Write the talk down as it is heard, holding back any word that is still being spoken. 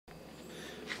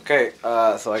Okay,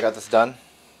 so I got this done.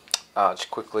 Just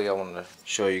quickly, I wanted to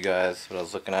show you guys what I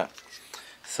was looking at.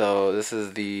 So this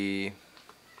is the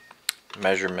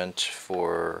measurement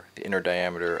for the inner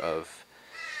diameter of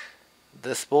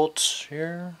this bolt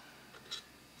here.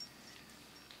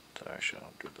 So actually,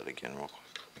 I'll do that again real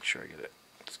quick. Make sure I get it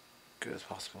as good as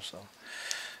possible. So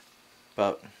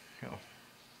about,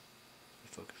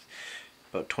 focus,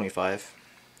 about 25,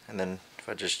 and then if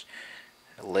I just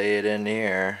lay it in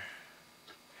here.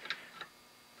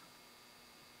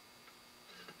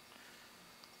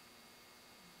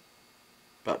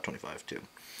 About 25 too.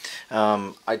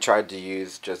 I tried to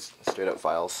use just straight up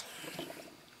files,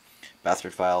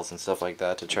 bastard files and stuff like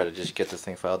that to try to just get this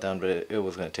thing filed down, but it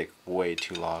was going to take way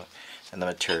too long, and the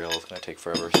material is going to take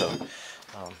forever. So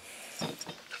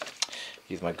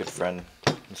use my good friend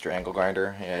Mr. Angle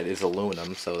Grinder. Yeah, it is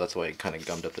aluminum, so that's why it kind of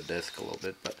gummed up the disc a little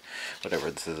bit, but whatever,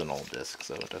 this is an old disc,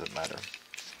 so it doesn't matter.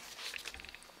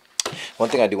 One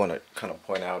thing I do want to kind of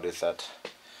point out is that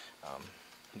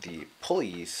the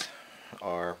pulleys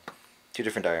are two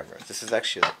different diameters. This is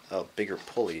actually a bigger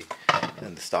pulley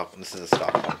than the stock one. This is a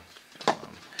stock one,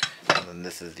 and then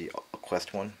this is the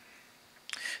Quest one.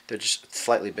 They're just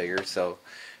slightly bigger, so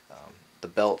the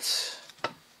belts.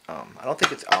 I don't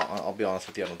think it's. I'll be honest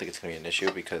with you. I don't think it's going to be an issue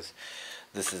because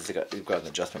this is we've got an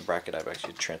adjustment bracket. I've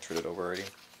actually transferred it over already.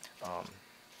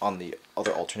 On the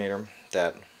other alternator,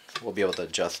 that we'll be able to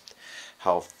adjust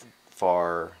how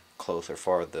far close or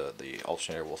far the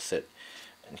alternator will sit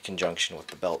in conjunction with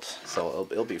the belt, so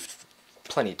it'll be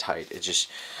plenty tight. It's just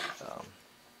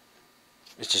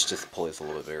this pulley's a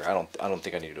little bit bigger. I don't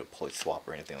think I need to do a pulley swap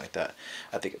or anything like that.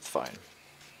 I think it's fine.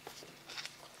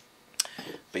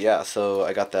 But yeah, so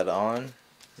I got that on,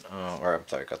 or I'm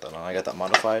sorry, I got that on. I got that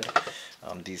modified.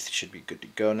 These should be good to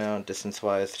go now. Distance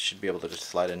wise, should be able to just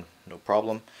slide in no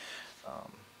problem.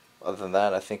 Other than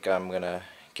that, I think I'm gonna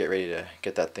get ready to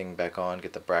get that thing back on,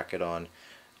 get the bracket on.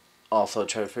 Also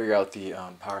try to figure out the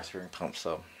power steering pump.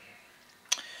 So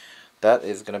that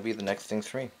is going to be the next thing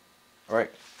for me.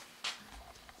 Alright,